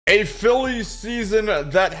A Phillies season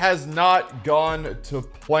that has not gone to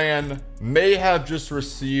plan may have just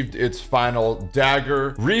received its final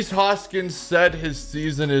dagger. Rhys Hoskins said his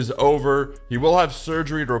season is over. He will have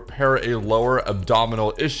surgery to repair a lower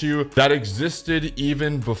abdominal issue that existed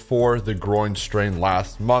even before the groin strain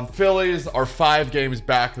last month. Phillies are 5 games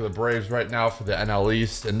back of the Braves right now for the NL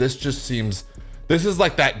East, and this just seems, this is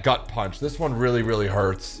like that gut punch. This one really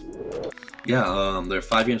hurts. Yeah, they're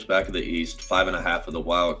 5 games back of the East, 5.5 of the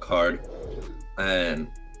wild card. And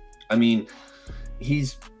I mean,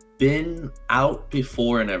 he's been out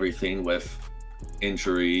before and everything with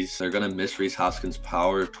injuries. They're going to miss Rhys Hoskins'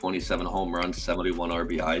 power, 27 home runs, 71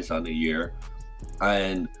 RBIs on the year.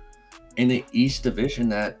 And in the East Division,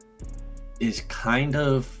 that is kind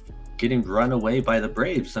of getting run away by the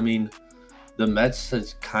Braves. I mean, the Mets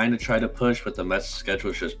has kind of tried to push, but the Mets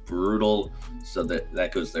schedule is just brutal. So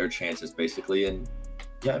that goes their chances basically. And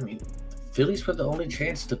yeah, I mean, Phillies were the only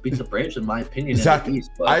chance to beat the Braves, in my opinion. Exactly. In the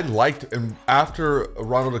East, but I liked, and after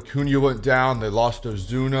Ronald Acuna went down, they lost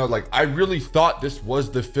Ozuna. Like, I really thought this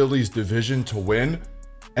was the Phillies division to win,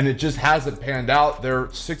 and it just hasn't panned out. They're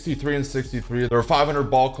 63-63. They're a 500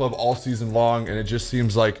 ball club all season long, and it just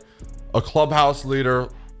seems like a clubhouse leader,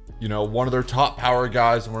 you know, one of their top power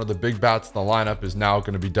guys and one of the big bats in the lineup is now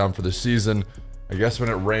going to be done for the season. I guess when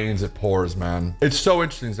it rains, it pours, man. It's so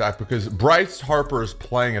interesting, Zach, because Bryce Harper is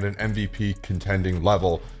playing at an MVP contending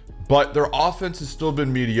level, but their offense has still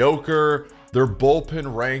been mediocre. Their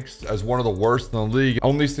bullpen ranks as one of the worst in the league. It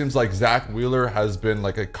only seems like Zach Wheeler has been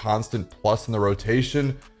like a constant plus in the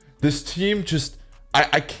rotation. This team just,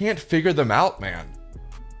 I can't figure them out, man.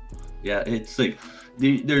 yeah, it's like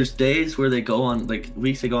there's days where they go on, like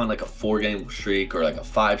weeks they go on like a 4-game streak or like a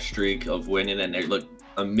 5 streak of winning, and they look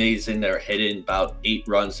amazing. They're hitting about 8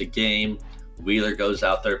 runs a game. Wheeler goes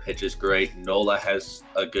out there, pitches great. Nola has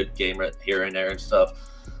a good game here and there and stuff.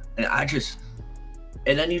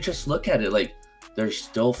 And then you just look at it, like they're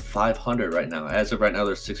still 500 right now. As of right now,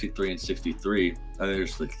 they're 63-63, and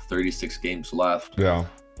there's like 36 games left. Yeah,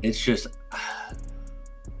 it's just,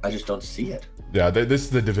 I just don't see it. Yeah, this is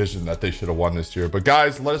the division that they should have won this year. But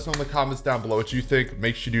guys, let us know in the comments down below what you think.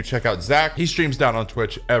 Make sure you check out Zach. He streams down on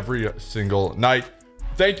Twitch every single night.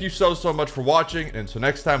 Thank you so much for watching. And until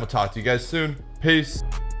next time, we'll talk to you guys soon. Peace.